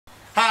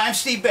Hi, I'm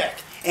Steve Beck,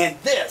 and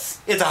this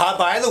is the Hot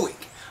Buy of the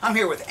Week. I'm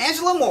here with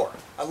Angela Moore,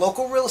 a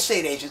local real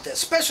estate agent that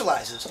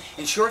specializes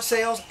in short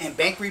sales and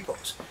bank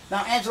repos.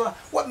 Now, Angela,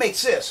 what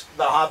makes this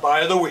the Hot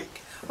Buy of the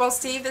Week? Well,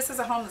 Steve, this is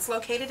a home that's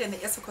located in the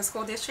Issaquah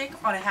School District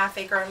on a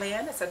half-acre of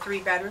land. It's a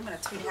 3-bedroom and a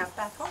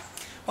 2.5-bath home.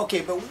 Okay,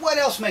 but what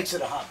else makes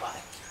it a hot buy?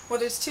 Well,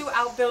 there's 2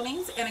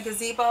 outbuildings and a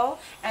gazebo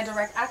and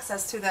direct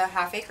access to the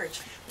half acreage.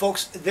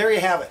 Folks, there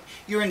you have it.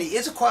 You're in the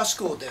Issaquah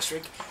School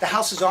District. The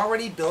house is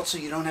already built, so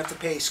you don't have to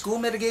pay school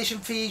mitigation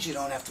fees. You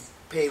don't have to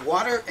pay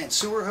water and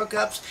sewer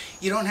hookups.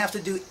 You don't have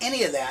to do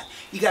any of that.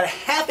 You got a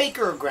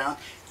half-acre of ground,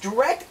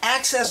 direct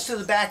access to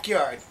the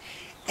backyard,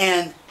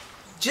 and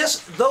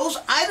just those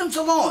items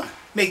alone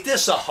make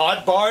this a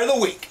Hot Buy of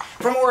the Week.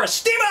 For more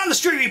Steve on the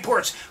Street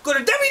reports, go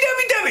to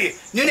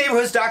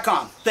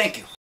www.newNeighborhoods.com. Thank you.